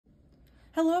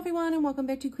Hello everyone and welcome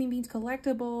back to Queen Beans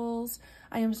Collectibles.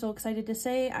 I am so excited to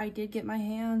say I did get my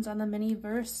hands on the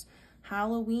Miniverse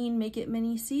Halloween Make It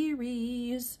Mini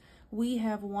series. We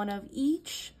have one of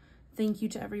each. Thank you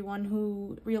to everyone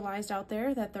who realized out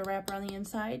there that the wrapper on the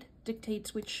inside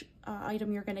dictates which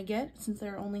item you're going to get, since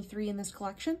there are only 3 in this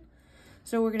collection.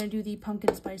 So we're going to do the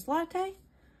pumpkin spice latte,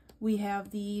 we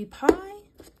have the pie,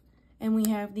 and we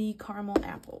have the caramel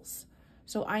apples.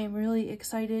 So I am really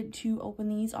excited to open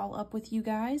these all up with you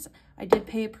guys. I did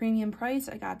pay a premium price.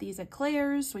 I got these at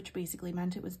Claire's, which basically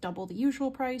meant it was double the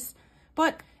usual price.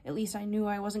 But at least I knew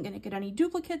I wasn't going to get any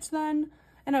duplicates then,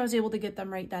 and I was able to get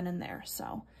them right then and there.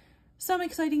 So some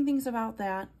exciting things about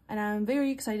that, and I'm very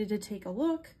excited to take a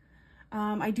look.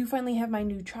 I do finally have my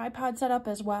new tripod set up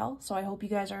as well, so I hope you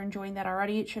guys are enjoying that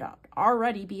already. It should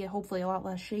already be hopefully a lot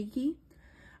less shaky.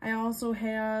 I also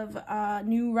have a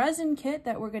new resin kit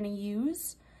that we're going to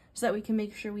use so that we can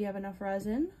make sure we have enough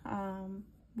resin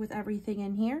with everything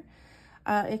in here.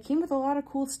 It came with a lot of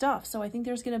cool stuff, so I think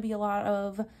there's going to be a lot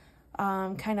of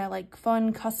kind of like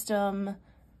fun custom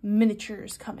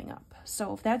miniatures coming up.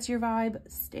 So if that's your vibe,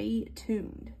 stay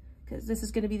tuned, because this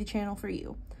is going to be the channel for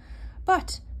you.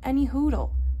 But any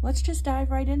hoodle, let's just dive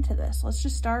right into this. Let's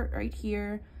just start right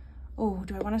here. Oh,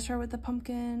 do I want to start with the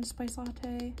pumpkin spice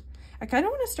latte? I kind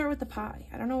of want to start with the pie.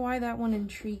 I don't know why that one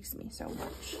intrigues me so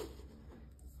much.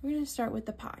 We're going to start with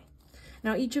the pie.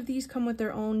 Now, each of these come with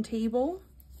their own table,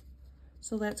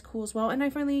 so that's cool as well. And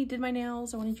I finally did my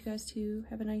nails. I wanted you guys to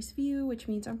have a nice view, which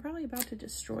means I'm probably about to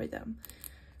destroy them.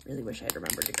 Really wish I had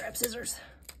remembered to grab scissors.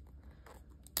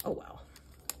 Oh, well.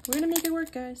 We're going to make it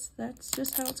work, guys. That's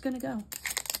just how it's going to go.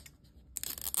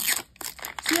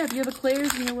 So, yeah, if you have a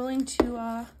Claire's and you're willing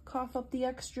to cough up the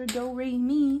extra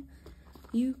do-re-mi,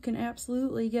 you can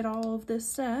absolutely get all of this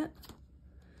set.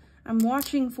 I'm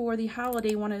watching for the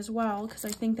holiday one as well, because I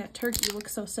think that turkey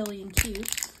looks so silly and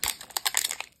cute.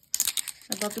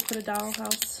 I'd love to put a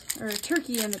dollhouse, or a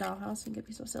turkey in the dollhouse. I think it'd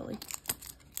be so silly.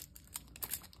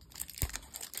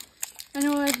 I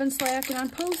know I've been slacking on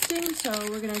posting, so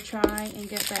we're going to try and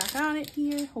get back on it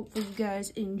here. Hopefully you guys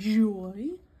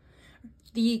enjoy.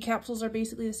 The capsules are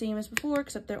basically the same as before,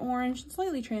 except they're orange and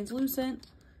slightly translucent.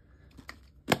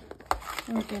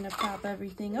 And we're going to pop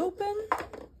everything open.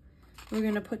 We're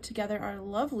going to put together our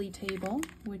lovely table,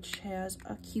 which has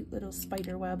a cute little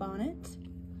spider web on it.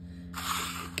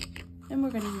 And we're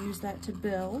going to use that to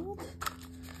build.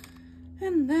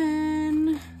 And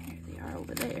then, there they are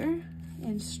over there.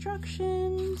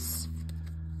 Instructions.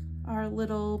 Our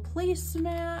little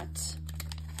placemat.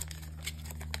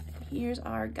 Here's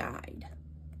our guide.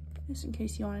 Just in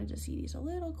case you wanted to see these a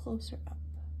little closer up.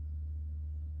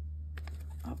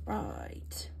 All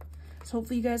right, so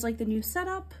hopefully you guys like the new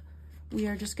setup. We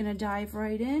are just gonna dive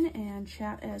right in and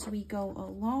chat as we go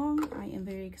along. I am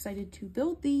very excited to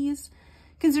build these,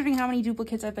 considering how many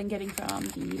duplicates I've been getting from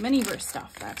the Miniverse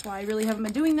stuff. That's why I really haven't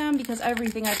been doing them, because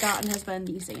everything I've gotten has been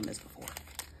the same as before.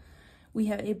 We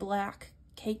have a black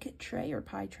cake tray, or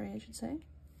pie tray, I should say.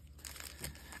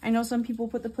 I know some people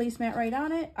put the placemat right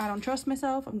on it. I don't trust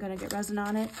myself. I'm gonna get resin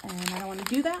on it, and I don't want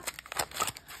to do that.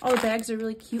 All the bags are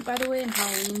really cute, by the way, and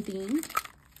Halloween themed.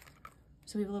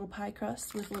 So we have a little pie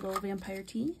crust with little vampire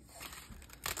teeth.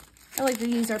 I like that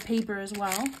these are paper as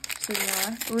well, so they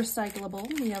are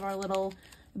recyclable. We have our little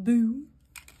boo.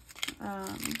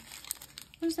 What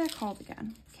is that called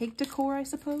again? Cake decor, I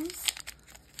suppose.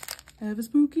 Have a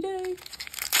spooky day.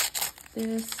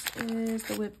 This is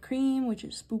the whipped cream, which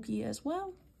is spooky as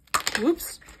well.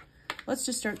 Whoops. Let's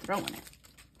just start throwing it.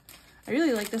 I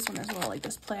really like this one as well, like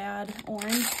this plaid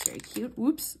orange, very cute.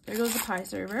 Whoops, there goes the pie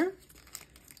server.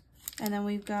 And then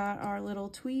we've got our little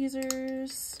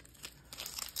tweezers.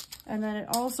 And then it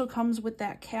also comes with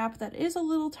that cap that is a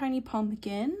little tiny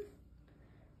pumpkin.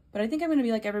 But I think I'm going to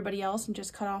be like everybody else and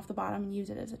just cut off the bottom and use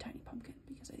it as a tiny pumpkin,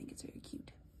 because I think it's very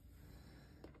cute.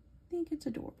 I think it's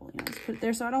adorable. You know, let's put it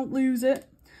there so I don't lose it.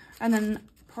 And then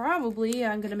probably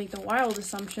I'm going to make the wild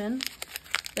assumption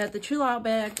that the chill out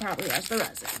bag probably has the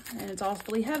resin, and it's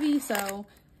awfully heavy, so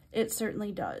it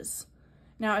certainly does.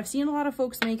 Now, I've seen a lot of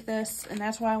folks make this, and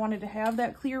that's why I wanted to have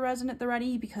that clear resin at the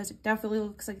ready, because it definitely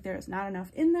looks like there's not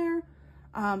enough in there.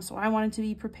 So I wanted to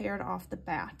be prepared off the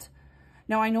bat.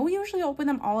 Now, I know we usually open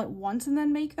them all at once and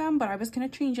then make them, but I was going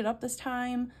to change it up this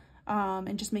time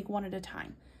and just make one at a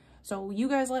time. So you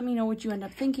guys let me know what you end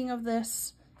up thinking of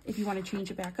this. If you want to change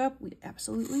it back up, we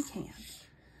absolutely can.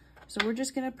 So we're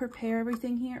just going to prepare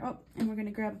everything here. Oh, and we're going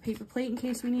to grab a paper plate in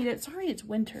case we need it. Sorry, it's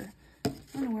winter. I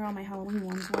don't know where all my Halloween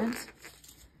ones went.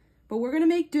 But we're going to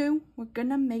make do. We're going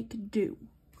to make do.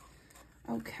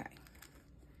 Okay.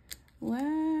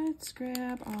 Let's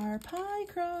grab our pie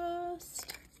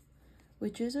crust.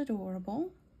 which is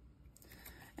adorable.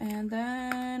 And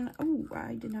then, oh,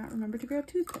 I did not remember to grab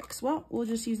toothpicks. Well, we'll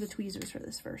just use the tweezers for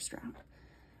this first round.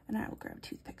 And I will grab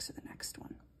toothpicks for the next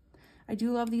one. I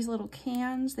do love these little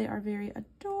cans. They are very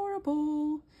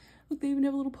adorable. Look, they even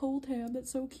have a little pull tab.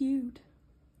 That's so cute.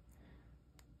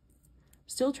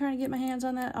 Still trying to get my hands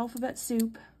on that alphabet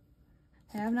soup.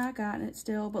 Have not gotten it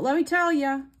still. But let me tell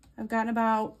you, I've gotten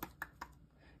about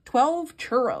 12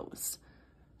 churros.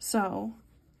 So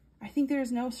I think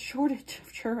there's no shortage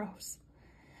of churros.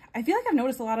 I feel like I've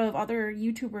noticed a lot of other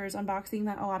YouTubers unboxing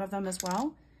a lot of them as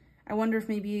well. I wonder if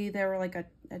maybe they were like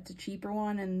it's a cheaper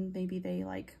one and maybe they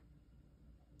like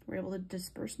were able to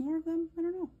disperse more of them. I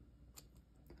don't know.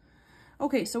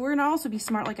 Okay, so we're gonna also be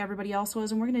smart like everybody else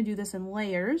was, and we're gonna do this in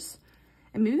layers.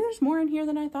 And maybe there's more in here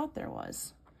than I thought there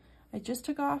was. I just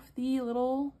took off the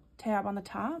little tab on the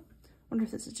top. Wonder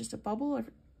if this is just a bubble or,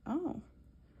 oh.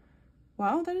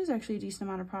 Wow, that is actually a decent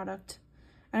amount of product.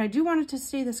 And I do want it to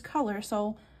stay this color,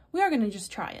 so we are gonna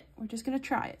just try it. We're just gonna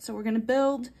try it. So we're gonna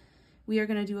build, we are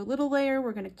gonna do a little layer,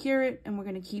 we're gonna cure it, and we're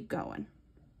gonna keep going.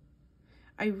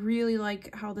 I really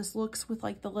like how this looks with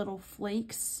like the little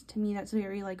flakes. To me, that's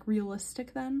very like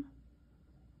realistic then.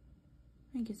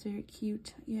 I think it's very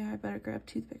cute. Yeah, I better grab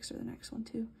toothpicks for the next one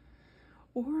too.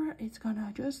 Or it's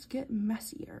gonna just get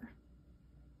messier.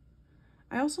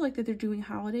 I also like that they're doing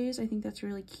holidays. I think that's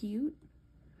really cute.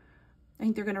 I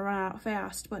think they're gonna run out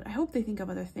fast, but I hope they think of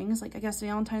other things. Like I guess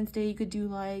Valentine's Day you could do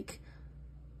like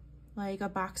a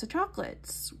box of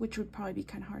chocolates, which would probably be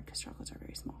kind of hard because chocolates are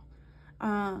very small.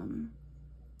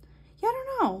 Yeah, I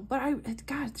don't know, but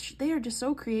God, they are just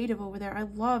so creative over there. I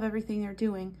love everything they're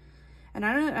doing. And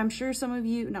I'm sure some of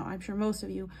you, no, I'm sure most of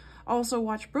you also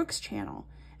watch Brooke's channel.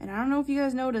 And I don't know if you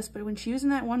guys noticed, but when she was in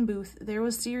that one booth, there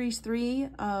was series 3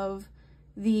 of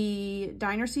the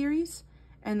Diner series.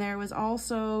 And there was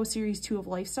also series 2 of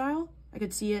Lifestyle. I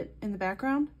could see it in the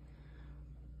background.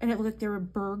 And it looked like there were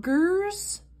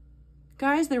burgers.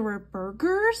 Guys, there were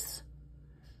burgers.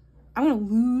 I'm gonna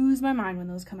lose my mind when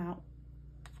those come out.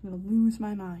 I'm gonna lose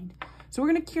my mind. So we're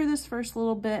gonna cure this first a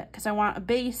little bit because I want a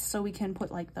base so we can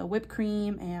put like the whipped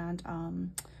cream and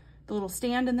the little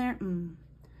stand in there.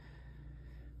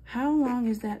 How long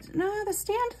is that? No, the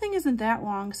stand thing isn't that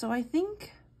long. So I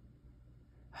think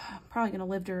I'm probably gonna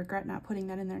live to regret not putting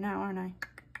that in there now, aren't I?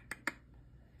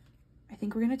 I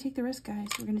think we're gonna take the risk, guys.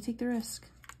 We're gonna take the risk.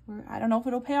 I don't know if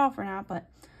it'll pay off or not, but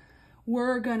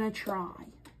we're gonna try.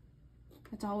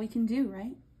 That's all we can do,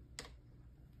 right?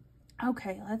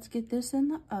 Okay, let's get this in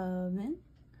the oven.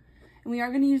 And we are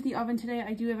going to use the oven today.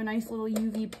 I do have a nice little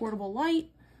UV portable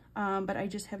light, but I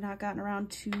just have not gotten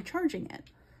around to charging it.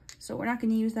 So we're not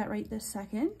going to use that right this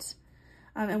second.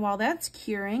 And while that's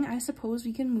curing, I suppose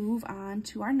we can move on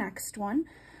to our next one.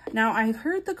 Now, I've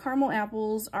heard the caramel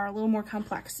apples are a little more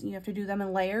complex and you have to do them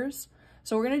in layers.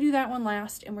 So we're going to do that one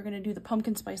last, and we're going to do the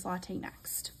pumpkin spice latte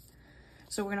next.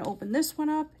 So we're going to open this one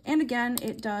up. And again,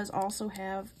 it does also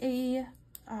have a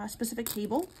specific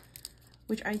table,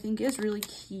 which I think is really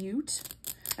cute.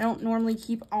 I don't normally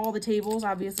keep all the tables.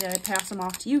 Obviously, I pass them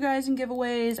off to you guys in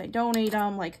giveaways. I donate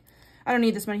them. Like, I don't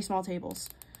need this many small tables.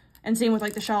 And same with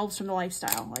like the shelves from the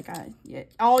Lifestyle. Like,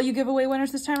 all you giveaway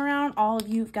winners this time around, all of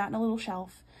you have gotten a little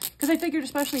shelf. Because I figured,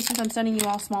 especially since I'm sending you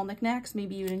all small knickknacks,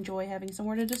 maybe you'd enjoy having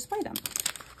somewhere to display them.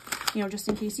 You know, just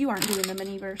in case you aren't doing the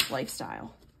Miniverse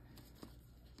Lifestyle.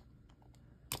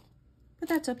 But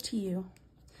that's up to you.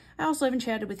 I also haven't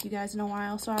chatted with you guys in a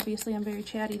while, so obviously I'm very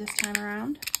chatty this time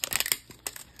around.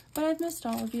 But I've missed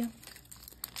all of you.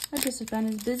 I've just been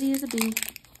as busy as a bee.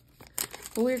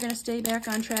 But we're going to stay back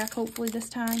on track, hopefully this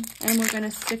time. And we're going to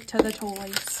stick to the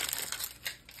toys.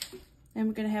 And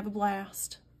we're going to have a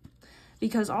blast.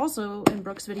 Because also, in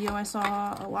Brooke's video, I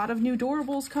saw a lot of new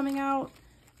Doorables coming out.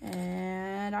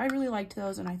 And I really liked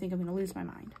those, and I think I'm going to lose my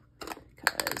mind.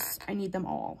 Because I need them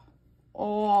all.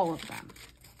 All of them.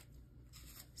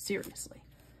 Seriously.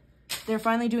 They're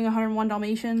finally doing 101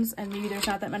 Dalmatians, and maybe there's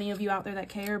not that many of you out there that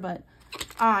care, but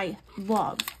I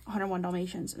love 101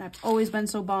 Dalmatians, and I've always been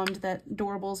so bummed that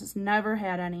Doorables has never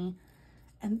had any,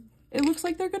 and it looks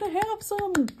like they're gonna have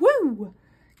some. Woo!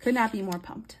 Could not be more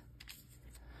pumped.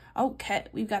 Okay,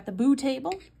 we've got the Boo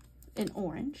table in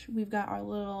orange. We've got our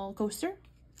little coaster,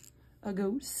 a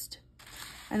ghost,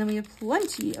 and then we have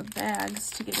plenty of bags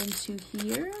to get into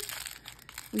here.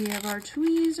 We have our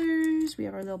tweezers, we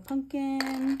have our little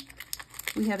pumpkin,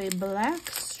 we have a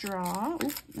black straw.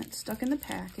 Oop, that's stuck in the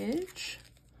package.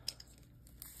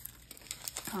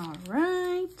 All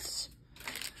right.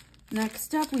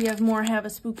 Next up, we have more Have a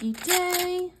Spooky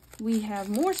Day. We have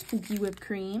more spooky whipped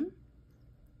cream.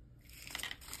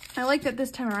 I like that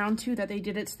this time around, too, that they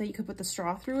did it so that you could put the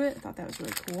straw through it. I thought that was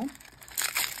really cool.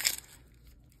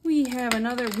 We have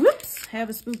another, whoops, have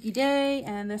a spooky day,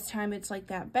 and this time it's like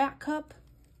that bat cup.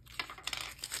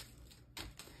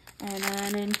 And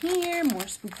then in here, more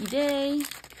spooky day.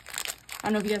 I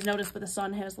don't know if you guys noticed, but the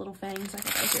sun has little fangs. I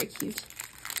thought that was very cute.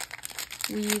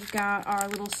 We've got our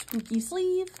little spooky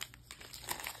sleeve,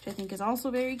 which I think is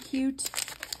also very cute.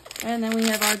 And then we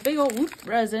have our big old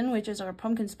resin, which is our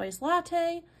pumpkin spice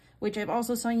latte, which I've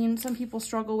also seen some people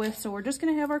struggle with. So we're just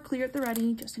going to have our clear at the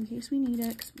ready, just in case we need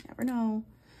it, because we never know.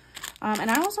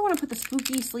 And I also want to put the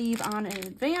spooky sleeve on in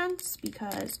advance,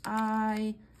 because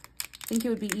I think it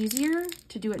would be easier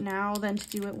to do it now than to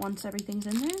do it once everything's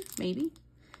in there. Maybe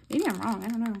I'm wrong. I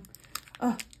don't know.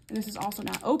 Oh, and this is also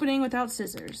not opening without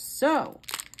scissors, so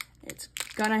it's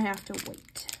gonna have to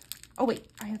wait. Oh wait,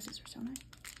 I have scissors, don't I?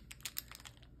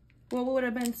 Well, what would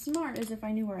have been smart is if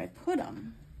I knew where I put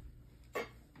them. I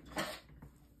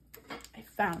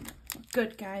found them. We're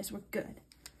good, guys. We're good.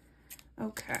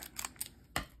 Okay.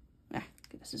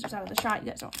 Get the scissors out of the shot.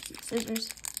 You guys don't see the scissors.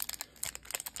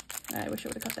 I wish I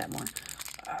would have cut that more.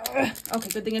 Okay,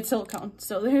 good thing it's silicone.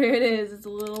 So there it is. It's a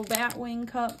little bat wing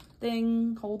cup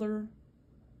thing, holder.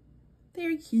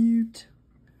 Very cute.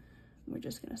 We're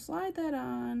just going to slide that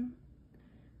on,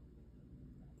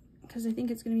 because I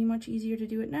think it's going to be much easier to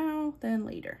do it now than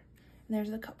later. And there's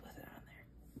the cup with it on there.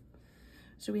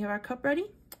 So we have our cup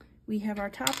ready. We have our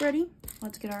top ready.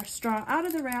 Let's get our straw out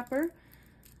of the wrapper.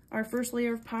 Our first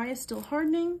layer of pie is still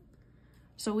hardening.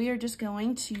 So we are just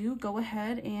going to go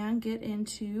ahead and get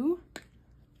into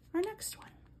our next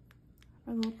one,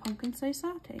 our little pumpkin spice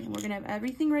latte. And we're gonna have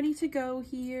everything ready to go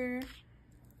here.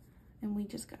 And we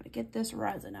just gotta get this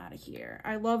resin out of here.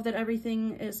 I love that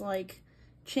everything is like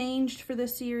changed for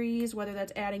this series, whether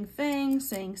that's adding fangs,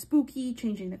 saying spooky,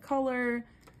 changing the color,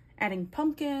 adding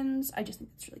pumpkins. I just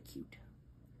think it's really cute.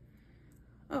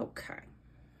 Okay,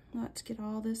 let's get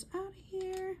all this out of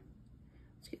here.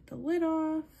 Let's get the lid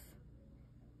off.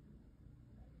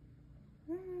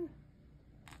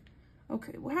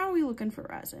 Okay, well, how are we looking for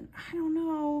resin? I don't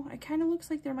know. It kind of looks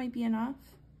like there might be enough.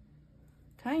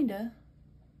 Kinda.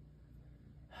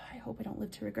 I hope I don't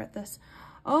live to regret this.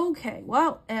 Okay,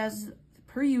 well, as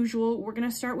per usual, we're gonna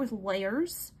start with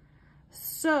layers.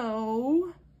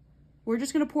 So we're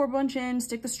just gonna pour a bunch in,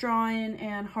 stick the straw in,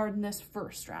 and harden this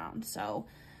first round. So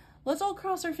let's all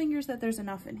cross our fingers that there's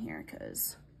enough in here,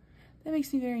 because that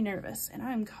makes me very nervous. And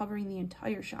I'm covering the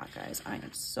entire shot, guys. I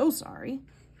am so sorry.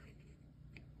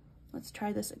 Let's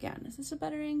try this again. Is this a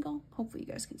better angle? Hopefully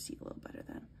you guys can see a little better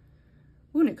then.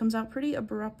 Ooh, and it comes out pretty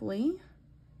abruptly,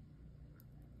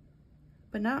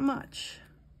 but not much.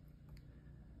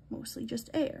 Mostly just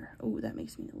air. Oh, that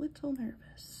makes me a little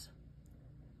nervous.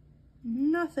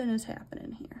 Nothing is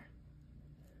happening here.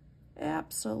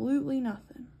 Absolutely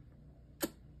nothing.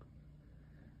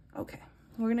 Okay,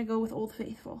 we're gonna go with Old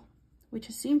Faithful, which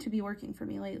has seemed to be working for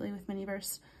me lately with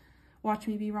Miniverse. Watch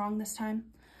me be wrong this time.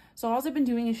 So all I've been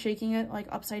doing is shaking it like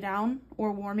upside down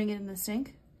or warming it in the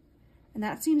sink. And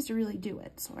that seems to really do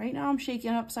it. So right now I'm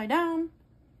shaking it upside down,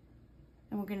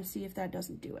 and we're gonna see if that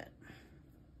doesn't do it.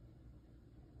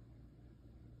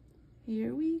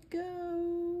 Here we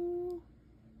go.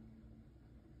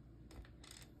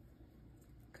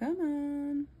 Come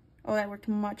on. Oh, that worked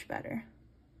much better.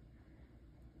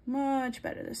 Much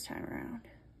better this time around.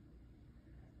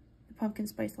 The pumpkin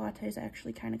spice latte is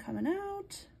actually kind of coming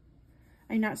out.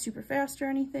 I'm not super fast or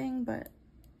anything, but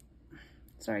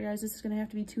sorry guys, this is gonna have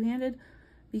to be two-handed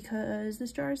because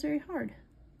this jar is very hard.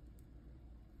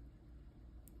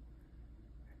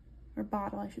 Or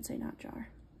bottle, I should say, not jar.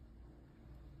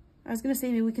 I was gonna say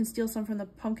maybe we can steal some from the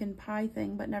pumpkin pie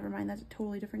thing, but never mind, that's a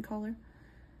totally different color.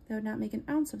 That would not make an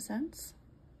ounce of sense.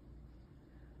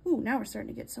 Ooh, now we're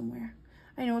starting to get somewhere.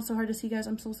 I know it's so hard to see, guys,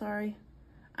 I'm so sorry.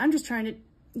 I'm just trying to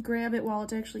grab it while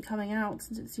it's actually coming out,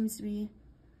 since it seems to be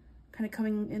kind of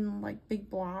coming in like big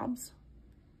blobs.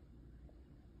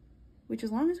 Which,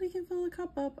 as long as we can fill the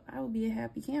cup up, I will be a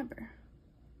happy camper.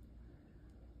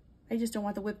 I just don't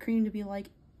want the whipped cream to be like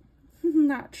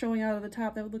not showing out of the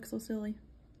top. That would look so silly.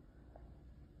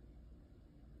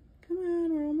 Come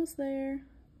on, we're almost there.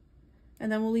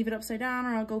 And then we'll leave it upside down,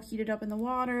 or I'll go heat it up in the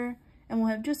water, and we'll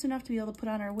have just enough to be able to put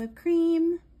on our whipped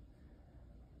cream.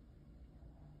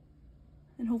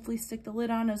 And hopefully stick the lid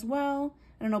on as well.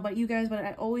 I don't know about you guys, but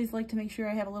I always like to make sure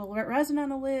I have a little resin on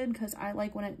the lid, because I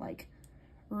like when it like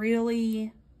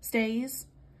really stays.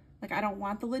 Like, I don't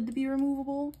want the lid to be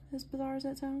removable, as bizarre as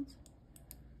that sounds.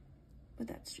 But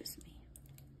that's just me.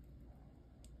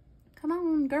 Come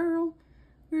on, girl.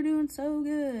 We're doing so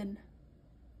good.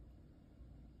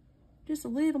 Just a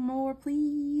little more,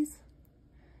 please.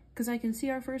 Because I can see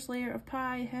our first layer of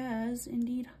pie has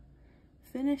indeed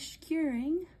finished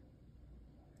curing.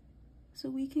 so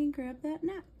we can grab that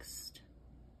next.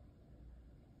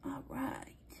 All right.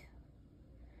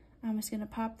 I'm just gonna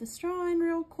pop the straw in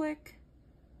real quick,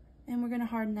 and we're gonna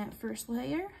harden that first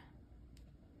layer.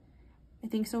 I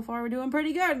think so far we're doing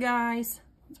pretty good, guys.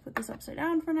 Let's put this upside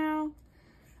down for now.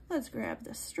 Let's grab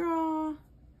the straw.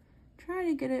 Try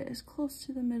to get it as close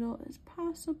to the middle as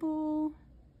possible.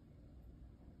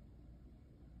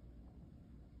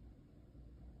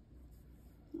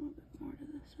 A little bit more to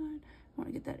this side. I want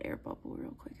to get that air bubble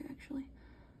real quick, actually.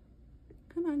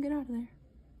 Come on, get out of there.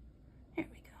 There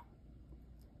we go.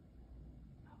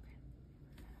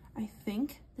 Okay. I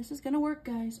think this is gonna work,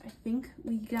 guys. I think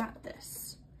we got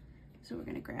this. So we're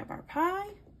gonna grab our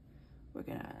pie.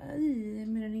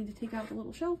 I'm gonna need to take out the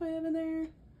little shelf I have in there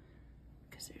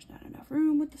because there's not enough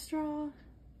room with the straw.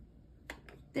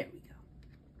 There we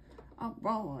go.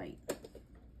 All right.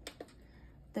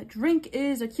 The drink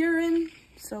is a curing,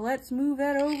 so let's move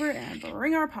that over and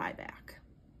bring our pie back.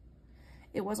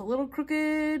 It was a little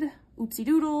crooked, oopsie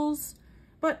doodles,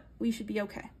 but we should be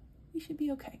okay. We should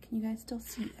be okay. Can you guys still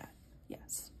see that?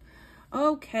 Yes.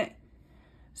 Okay.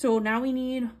 So now we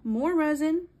need more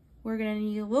resin. We're gonna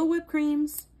need little whipped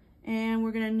creams, and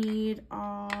we're gonna need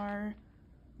our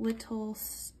little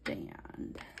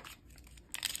stand.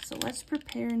 So let's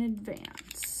prepare in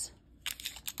advance.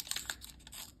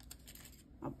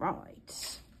 All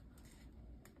right.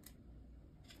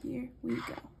 Here we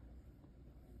go.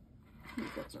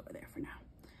 It goes over there for now.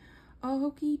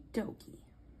 Okie dokie.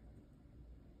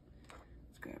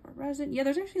 Let's grab our resin. Yeah,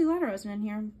 there's actually a lot of resin in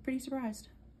here. I'm pretty surprised.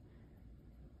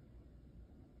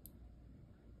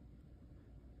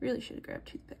 Really should have grabbed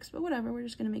toothpicks, but whatever. We're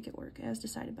just going to make it work as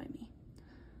decided by me.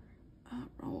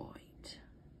 All right.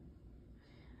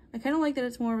 I kind of like that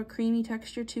it's more of a creamy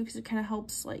texture too, because it kind of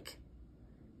helps like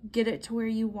get it to where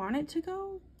you want it to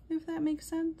go, if that makes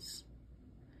sense.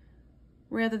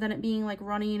 Rather than it being like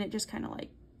runny and it just kind of like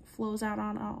flows out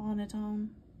on its own.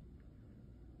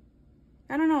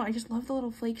 I don't know. I just love the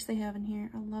little flakes they have in here.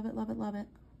 I love it, love it, love it.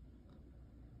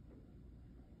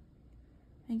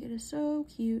 I think it is so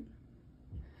cute.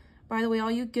 By the way,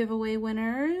 all you giveaway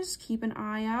winners, keep an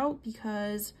eye out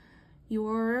because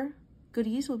your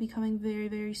goodies will be coming very,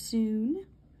 very soon.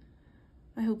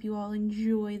 I hope you all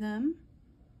enjoy them.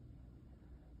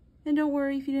 And don't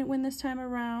worry if you didn't win this time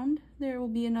around. There will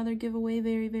be another giveaway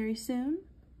very, very soon.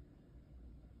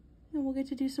 And we'll get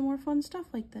to do some more fun stuff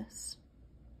like this.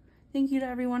 Thank you to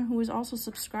everyone who was also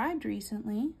subscribed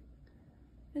recently.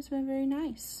 It's been very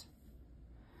nice.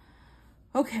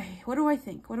 Okay, what do I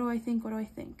think? What do I think? What do I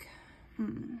think?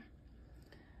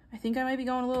 I think I might be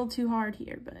going a little too hard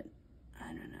here, but I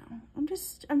don't know. I'm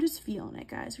just feeling it,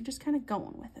 guys. We're just kind of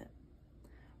going with it.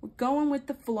 We're going with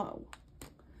the flow.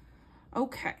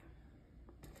 Okay.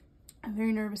 I'm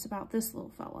very nervous about this little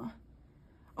fella.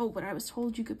 Oh, but I was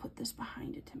told you could put this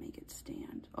behind it to make it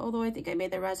stand. Although I think I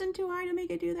made the resin too high to make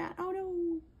it do that. Oh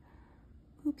no.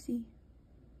 Oopsie.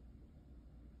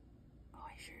 Oh,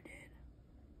 I sure did.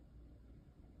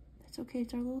 That's okay.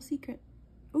 It's our little secret.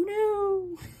 Oh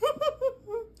no.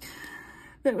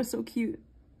 That was so cute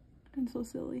and so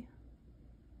silly.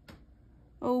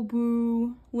 Oh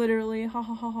boo. Literally. Ha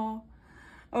ha ha ha.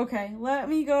 Okay, let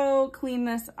me go clean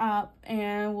this up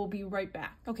and we'll be right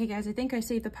back. Okay guys, I think I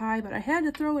saved the pie, but I had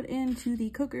to throw it into the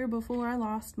cooker before I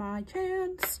lost my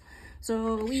chance.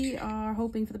 So we are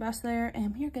hoping for the best there,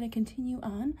 and we are going to continue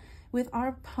on with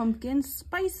our pumpkin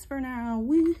spice for now.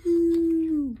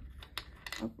 Woohoo!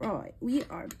 Alright, we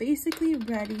are basically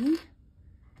ready.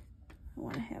 I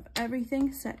want to have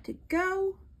everything set to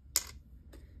go.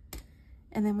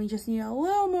 And then we just need a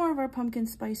little more of our pumpkin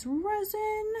spice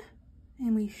resin.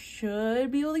 And we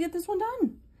should be able to get this one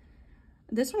done.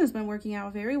 This one has been working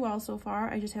out very well so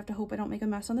far. I just have to hope I don't make a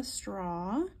mess on the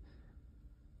straw.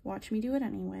 Watch me do it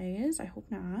anyways. I hope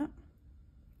not.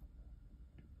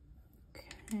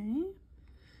 Okay.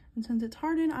 And since it's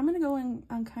hardened, I'm going to go in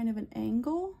on kind of an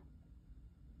angle.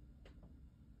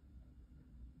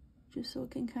 Just so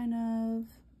it can kind of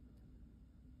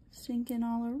sink in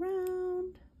all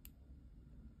around.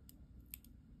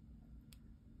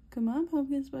 Come on,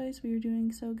 pumpkin spice, we are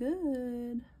doing so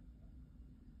good.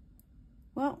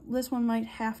 Well, this one might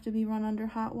have to be run under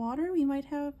hot water. We might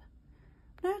have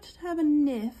not have a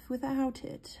niff without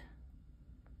it.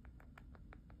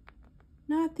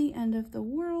 Not the end of the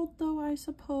world, though, I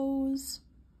suppose.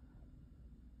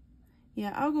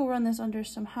 Yeah, I'll go run this under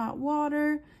some hot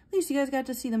water. At least you guys got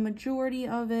to see the majority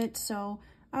of it, so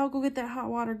I'll go get that hot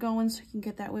water going so you can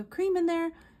get that whipped cream in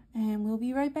there, and we'll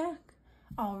be right back.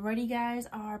 Alrighty guys,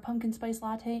 our pumpkin spice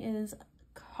latte is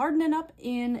hardening up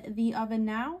in the oven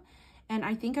now, And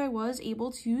I think I was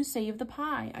able to save the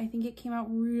pie. I think it came out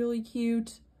really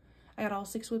cute. I got all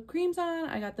 6 whipped creams on.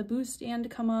 I got the boost stand to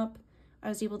come up. I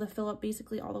was able to fill up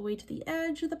basically all the way to the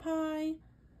edge of the pie.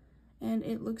 And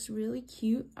it looks really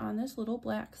cute on this little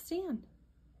black stand.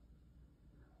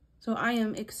 So I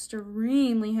am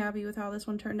extremely happy with how this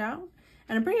one turned out.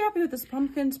 And I'm pretty happy with this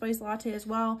pumpkin spice latte as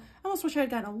well. I almost wish I had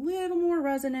gotten a little more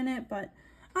resin in it, but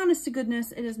honest to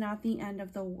goodness, it is not the end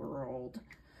of the world.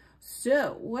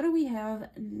 So what do we have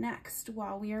next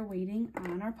while we are waiting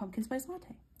on our pumpkin spice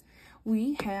latte?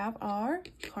 We have our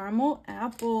caramel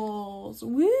apples.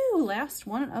 Woo, last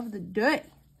one of the day.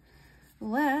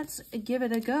 Let's give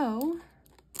it a go.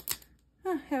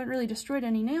 Haven't really destroyed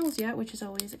any nails yet, which is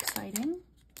always exciting.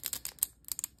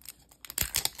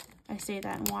 I say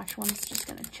that and watch one's just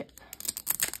gonna chip.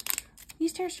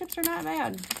 These tear strips are not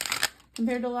bad.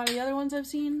 Compared to a lot of the other ones I've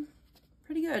seen,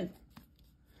 pretty good.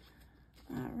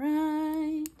 All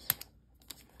right.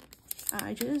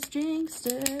 I just jinxed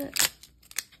it.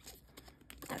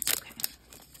 That's okay.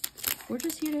 We're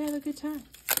just here to have a good time.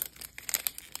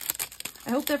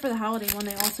 I hope that for the holiday one,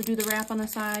 they also do the wrap on the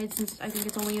side, since I think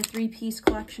it's only a 3-piece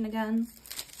collection again.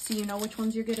 So you know which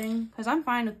ones you're getting. Because I'm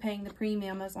fine with paying the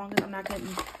premium as long as I'm not getting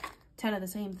 10 of the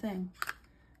same thing.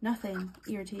 Nothing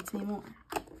irritates me more.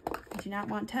 I do not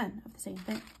want 10 of the same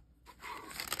thing.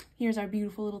 Here's our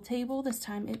beautiful little table. This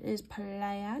time it is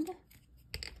plaid.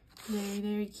 Very,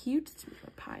 very cute. Let's move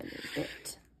our pie a little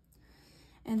bit.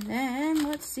 And then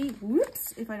let's see,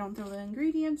 whoops, if I don't throw the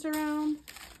ingredients around,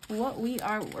 what we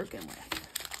are working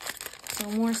with. So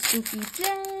more spooky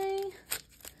day.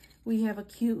 We have a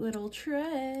cute little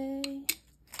tray,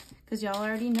 because y'all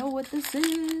already know what this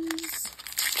is.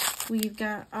 We've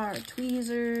got our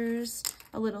tweezers,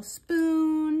 a little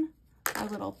spoon, a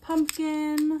little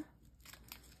pumpkin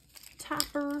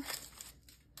topper.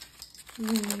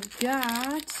 We've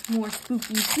got more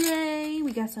spooky day.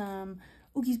 We got some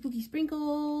oogie spooky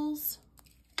sprinkles.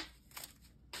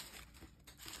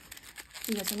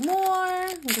 We got some more,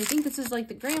 which I think this is like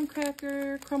the graham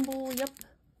cracker crumble. Yep.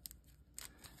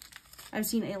 I've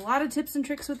seen a lot of tips and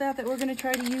tricks with that we're going to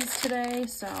try to use today.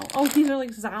 So, oh, these are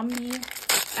like zombie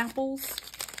apples.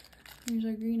 Here's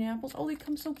our green apples. Oh, they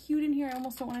come so cute in here. I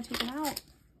almost don't want to take them out.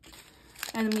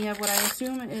 And then we have what I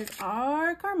assume is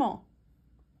our caramel.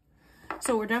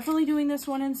 So we're definitely doing this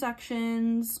one in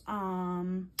sections.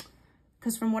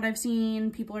 Because from what I've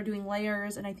seen, people are doing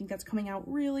layers, and I think that's coming out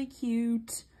really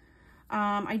cute.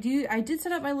 I did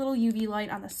set up my little UV light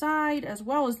on the side as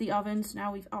well as the oven. So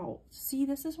now oh, see,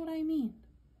 this is what I mean.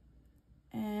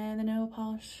 And the nail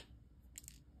polish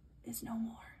is no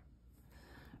more.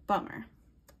 Bummer.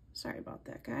 Sorry about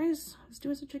that, guys. I was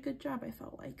doing such a good job, I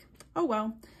felt like. Oh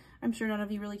well, I'm sure none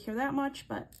of you really care that much,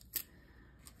 but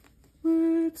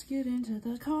let's get into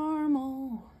the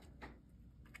caramel.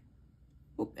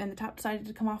 Oop, and the top decided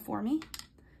to come off for me.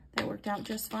 That worked out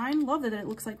just fine. Love that it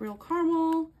looks like real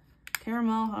caramel.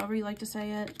 Caramel, however you like to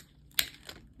say it.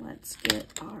 Let's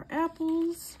get our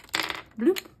apples.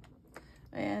 Bloop.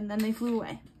 And then they flew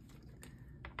away.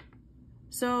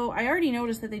 So I already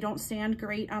noticed that they don't stand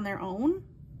great on their own.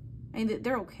 And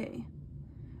they're okay.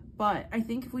 But I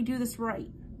think if we do this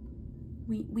right,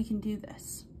 we can do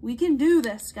this. We can do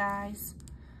this, guys.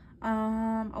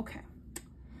 Okay.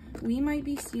 We might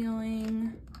be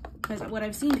sealing, because what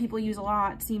I've seen people use a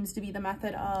lot seems to be the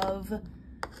method of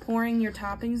pouring your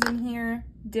toppings in here,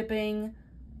 dipping,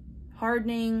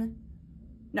 hardening,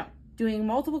 no, doing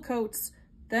multiple coats,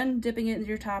 then dipping it into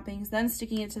your toppings, then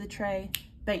sticking it to the tray,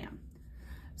 bam.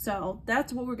 So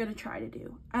that's what we're gonna try to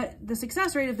do. The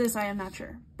success rate of this, I am not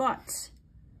sure, but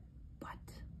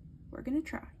we're gonna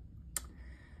try.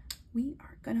 We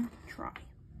are gonna try.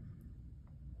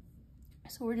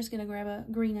 So we're just gonna grab a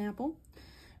green apple.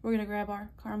 We're gonna grab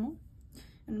our caramel,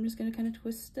 and I'm just gonna kind of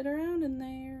twist it around in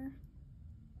there.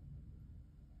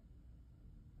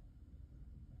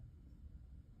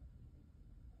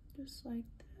 Just like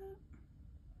that.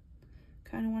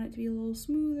 Kind of want it to be a little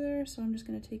smoother, so I'm just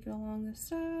gonna take it along the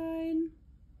side.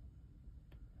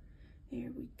 There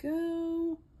we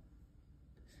go.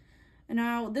 And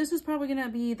now this is probably gonna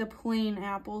be the plain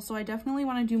apple, so I definitely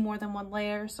wanna do more than one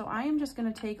layer. So I am just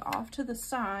gonna take off to the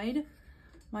side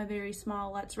my very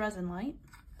small Let's Resin light.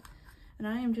 And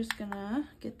I am just gonna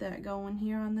get that going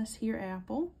here on this here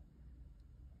apple.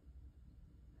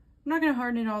 I'm not gonna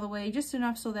harden it all the way, just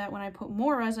enough so that when I put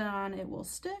more resin on, it will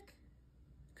stick.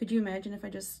 Could you imagine if I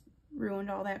just ruined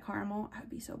all that caramel? I would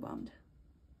be so bummed.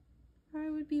 I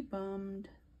would be bummed.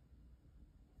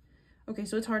 Okay,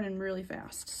 so it's hardening really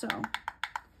fast, so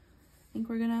I think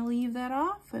we're gonna leave that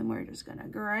off, and we're just gonna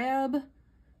grab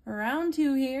round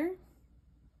 2 here.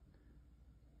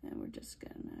 And we're just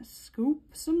gonna scoop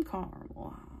some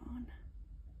caramel on.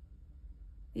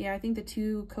 Yeah, I think the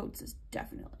 2 coats is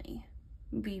definitely,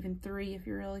 maybe even 3 if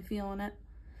you're really feeling it.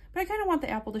 But I kind of want the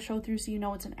apple to show through so you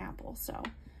know it's an apple, so.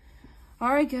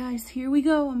 All right, guys, here we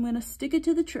go. I'm gonna stick it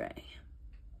to the tray.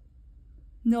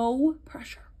 No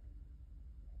pressure.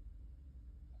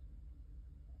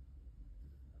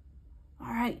 All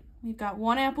right, we've got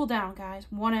 1 apple down, guys,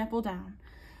 1 apple down.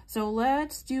 So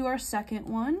let's do our second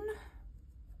one.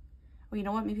 Oh, you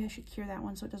know what? Maybe I should cure that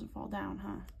one so it doesn't fall down,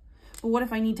 huh? But what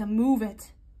if I need to move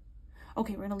it?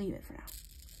 Okay, we're gonna leave it for now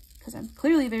because I'm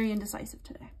clearly very indecisive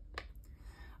today.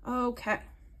 Okay.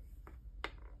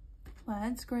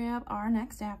 Let's grab our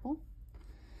next apple.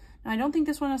 Now, I don't think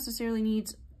this one necessarily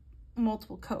needs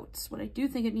multiple coats. What I do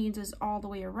think it needs is all the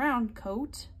way around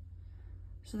coat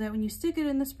so that when you stick it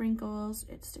in the sprinkles,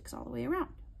 it sticks all the way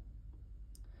around.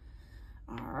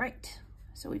 All right,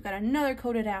 so we've got another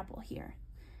coated apple here.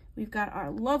 We've got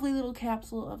our lovely little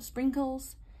capsule of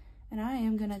sprinkles, and I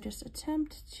am gonna just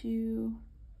attempt to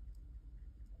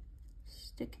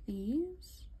stick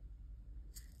these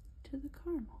to the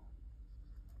caramel.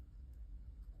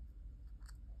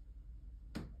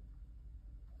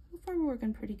 So far we're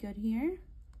working pretty good here.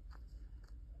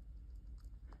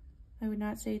 I would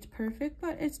not say it's perfect,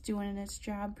 but it's doing its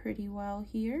job pretty well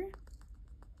here.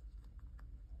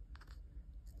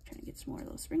 Trying to get some more of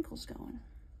those sprinkles going.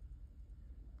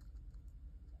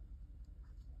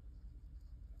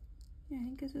 Yeah, I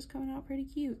think this is coming out pretty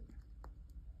cute.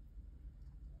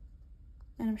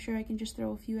 And I'm sure I can just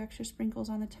throw a few extra sprinkles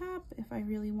on the top if I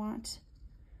really want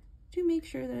to make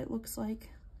sure that it looks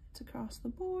like it's across the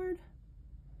board.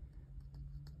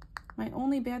 My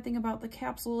only bad thing about the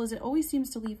capsule is it always seems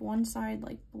to leave one side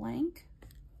like blank.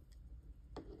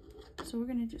 So we're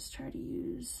gonna just try to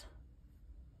use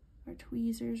our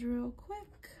tweezers real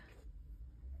quick.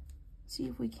 See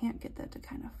if we can't get that to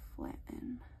kind of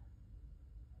flatten.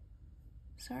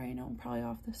 Sorry, I know I'm probably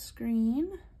off the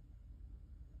screen.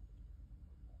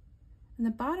 And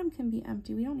the bottom can be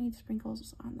empty. We don't need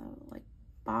sprinkles on the like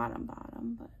bottom,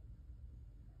 but.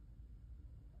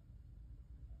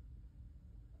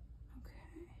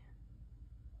 Okay.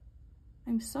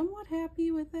 I'm somewhat happy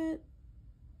with it.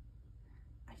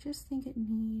 I just think it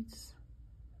needs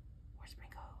more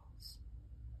sprinkles.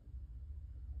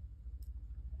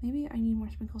 Maybe I need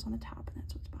more sprinkles on the top and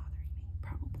that's what's bothering me.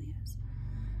 Probably is.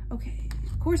 Okay,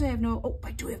 of course I have no, oh,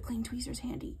 I do have clean tweezers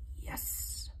handy.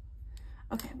 Yes.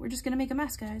 Okay, we're just gonna make a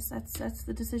mess, guys. That's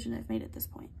the decision I've made at this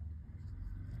point.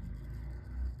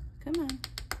 Come on.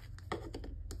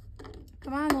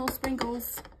 Come on, little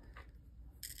sprinkles.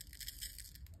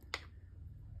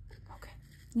 Okay.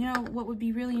 You know, what would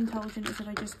be really intelligent is if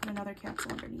I just put another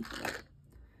capsule underneath of it.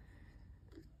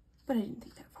 But I didn't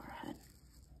think that far ahead.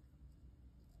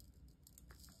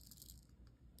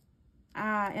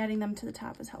 Ah, adding them to the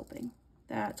top is helping.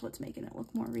 That's what's making it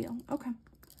look more real. Okay.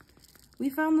 We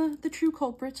found the true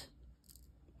culprit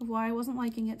of why I wasn't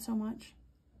liking it so much.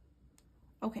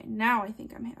 Okay, now I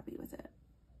think I'm happy with it.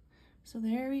 So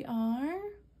there we are.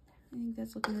 I think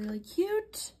that's looking really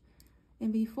cute.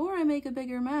 And before I make a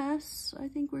bigger mess, I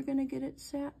think we're gonna get it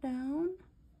sat down.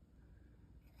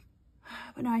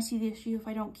 But now I see the issue if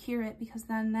I don't cure it because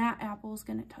then that apple is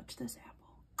gonna touch this apple.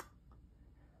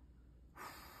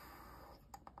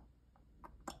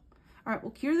 All right,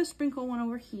 we'll cure the sprinkle one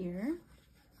over here.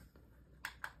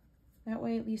 That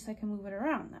way, at least I can move it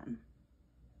around then.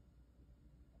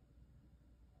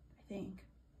 I think.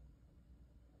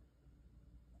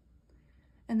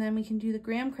 And then we can do the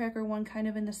graham cracker one kind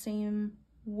of in the same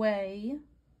way.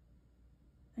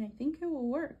 And I think it will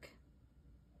work.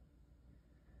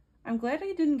 I'm glad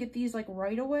I didn't get these like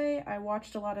right away. I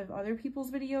watched a lot of other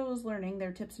people's videos learning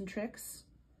their tips and tricks.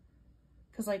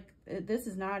 Because like, this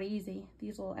is not easy,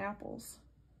 these little apples.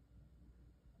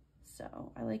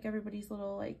 So I like everybody's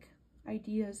little like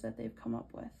ideas that they've come up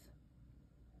with.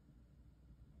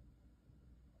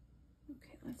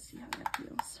 Okay, let's see how that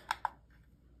feels.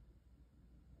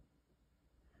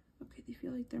 Okay, they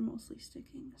feel like they're mostly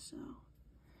sticking, so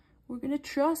we're gonna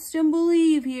trust and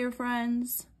believe here,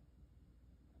 friends.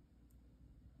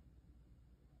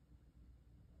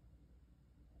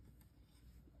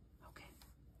 Okay,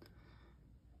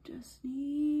 just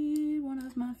need one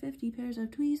of my 50 pairs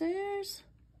of tweezers.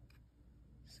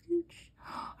 Scooch.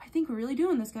 I think we're really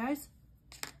doing this, guys.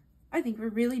 I think we're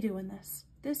really doing this.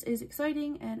 This is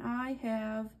exciting, and I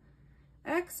have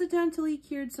accidentally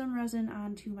cured some resin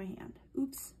onto my hand.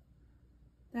 Oops.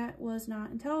 That was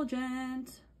not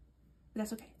intelligent. But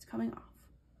that's okay. It's coming off.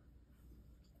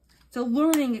 It's a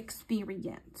learning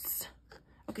experience.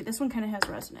 Okay, this one kind of has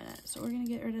resin in it, so we're going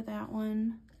to get rid of that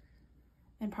one.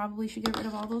 and probably should get rid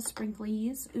of all those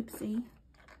sprinklies. Oopsie.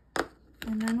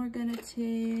 And then we're gonna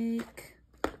take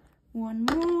one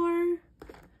more.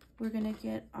 We're gonna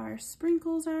get our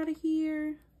sprinkles out of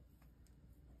here.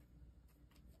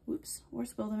 Whoops, or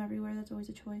spill them everywhere. That's always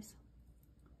a choice.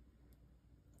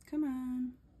 Come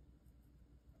on.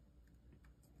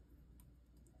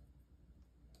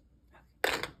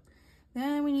 Okay.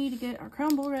 Then we need to get our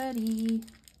crumble ready.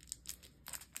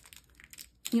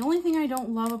 The only thing I don't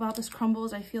love about this crumble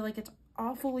is I feel like it's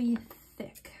awfully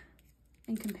thick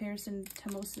in comparison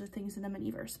to most of the things in the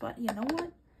Miniverse. But you know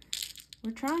what?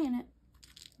 We're trying it.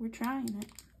 We're trying it.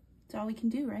 That's all we can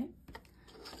do, right?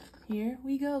 Here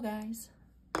we go, guys.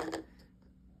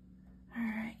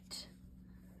 Alright.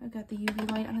 I've got the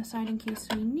UV light on the side in case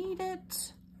we need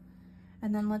it.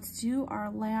 And then let's do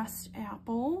our last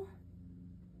apple.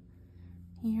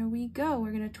 Here we go.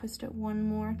 We're going to twist it one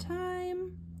more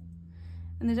time.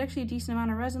 And there's actually a decent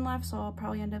amount of resin left, so I'll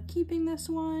probably end up keeping this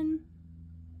one.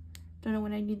 Don't know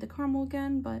when I need the caramel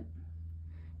again, but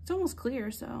it's almost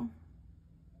clear, so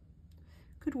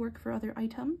could work for other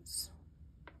items.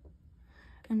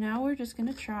 And now we're just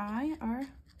gonna try our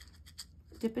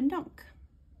dip and dunk.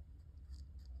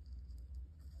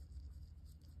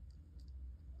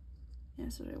 Yeah,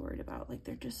 that's what I worried about. Like,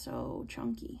 they're just so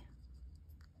chunky.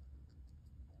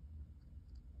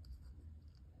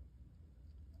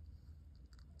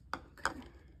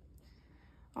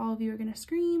 All of you are gonna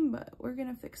scream, but we're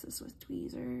gonna fix this with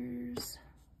tweezers.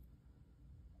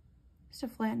 Just to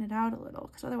flatten it out a little,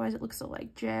 because otherwise it looks so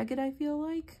like jagged, I feel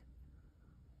like.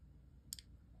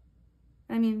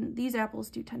 I mean, these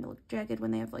apples do tend to look jagged when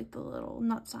they have like the little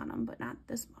nuts on them, but not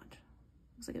this much.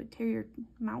 Looks like it would tear your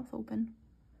mouth open.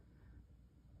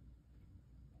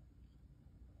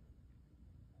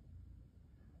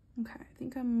 Okay, I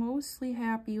think I'm mostly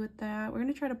happy with that. We're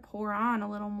gonna try to pour on a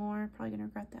little more. Probably gonna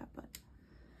regret that, but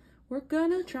we're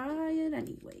gonna try it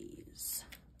anyways.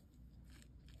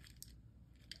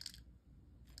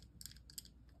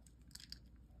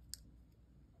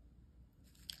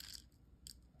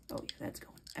 Oh yeah, that's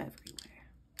going everywhere.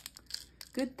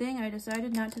 Good thing I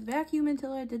decided not to vacuum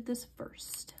until I did this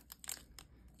first,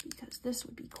 because this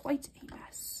would be quite a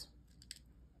mess.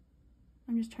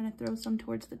 I'm just trying to throw some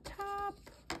towards the top.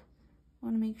 I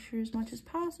want to make sure as much as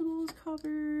possible is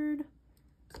covered.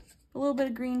 A little bit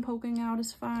of green poking out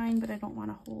is fine, but I don't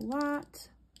want a whole lot.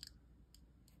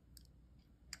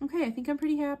 Okay, I think I'm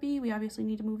pretty happy. We obviously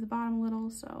need to move the bottom a little,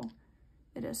 so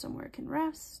it is somewhere it can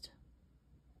rest.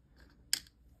 I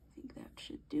think that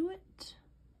should do it.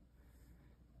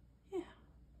 Yeah.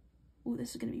 Ooh,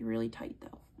 this is gonna be really tight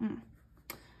though.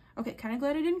 Okay, kind of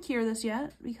glad I didn't cure this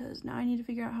yet, because now I need to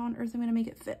figure out how on earth I'm gonna make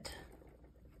it fit.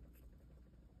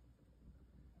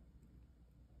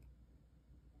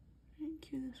 I didn't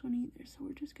cure this one either, so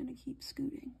we're just gonna keep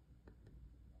scooting.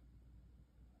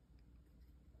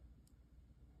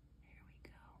 Here we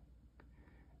go.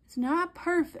 It's not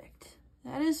perfect,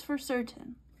 that is for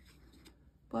certain,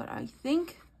 but I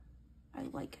think I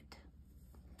like it.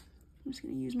 I'm just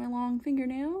gonna use my long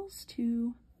fingernails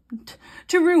to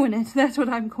ruin it. That's what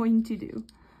I'm going to do.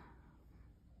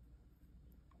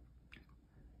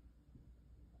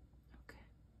 Okay.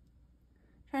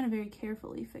 Trying to very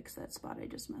carefully fix that spot I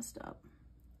just messed up.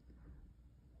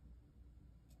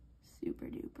 Super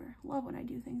duper. Love when I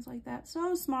do things like that.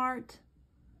 So smart.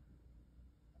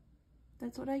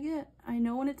 That's what I get. I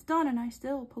know when it's done and I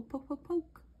still poke, poke, poke,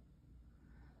 poke.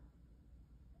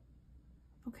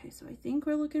 Okay, so I think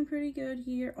we're looking pretty good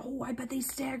here. Oh, I bet they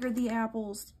staggered the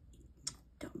apples.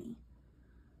 Dummy.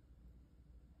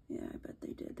 Yeah, I bet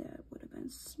they did that. Would have been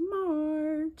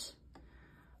smart.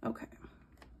 Okay.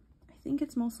 I think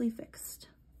it's mostly fixed.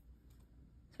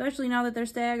 Especially now that they're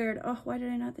staggered. Oh, why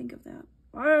did I not think of that?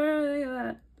 Why did I think of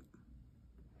that?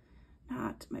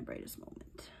 Not my brightest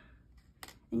moment.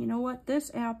 And you know what?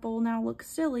 This apple now looks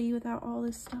silly without all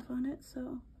this stuff on it,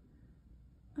 so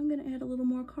I'm going to add a little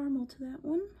more caramel to that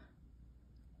one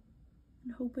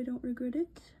and hope I don't regret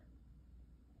it.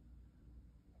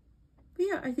 But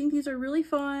yeah, I think these are really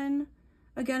fun.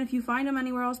 Again, if you find them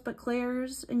anywhere else but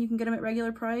Claire's and you can get them at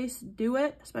regular price, do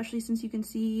it, especially since you can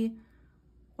see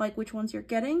like which ones you're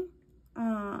getting.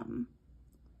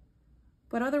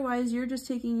 But otherwise, you're just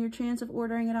taking your chance of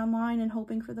ordering it online and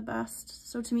hoping for the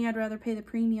best. So to me, I'd rather pay the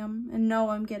premium and know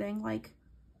I'm getting like,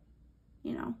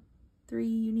 you know, 3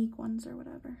 unique ones or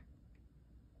whatever.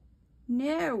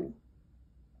 No.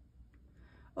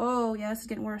 Oh, yeah, this is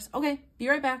getting worse. Okay, be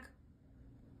right back.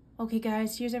 Okay,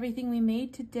 guys, here's everything we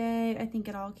made today. I think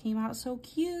it all came out so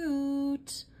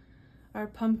cute. Our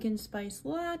pumpkin spice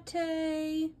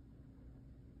latte.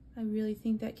 I really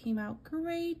think that came out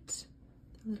great.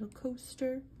 Little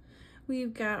coaster.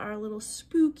 We've got our little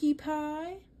spooky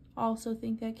pie. Also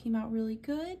think that came out really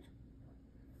good.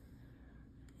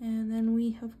 And then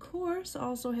we, of course,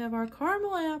 also have our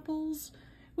caramel apples,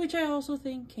 which I also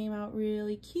think came out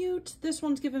really cute. This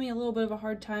one's giving me a little bit of a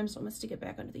hard time, so I'm going to stick it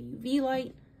back under the UV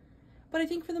light. But I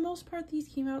think for the most part, these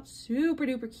came out super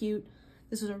duper cute.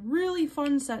 This was a really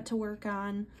fun set to work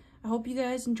on. I hope you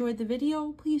guys enjoyed the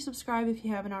video. Please subscribe if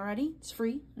you haven't already. It's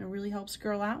free and it really helps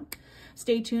girl out.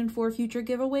 Stay tuned for future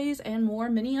giveaways and more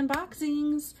mini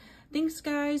unboxings. Thanks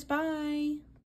guys, bye!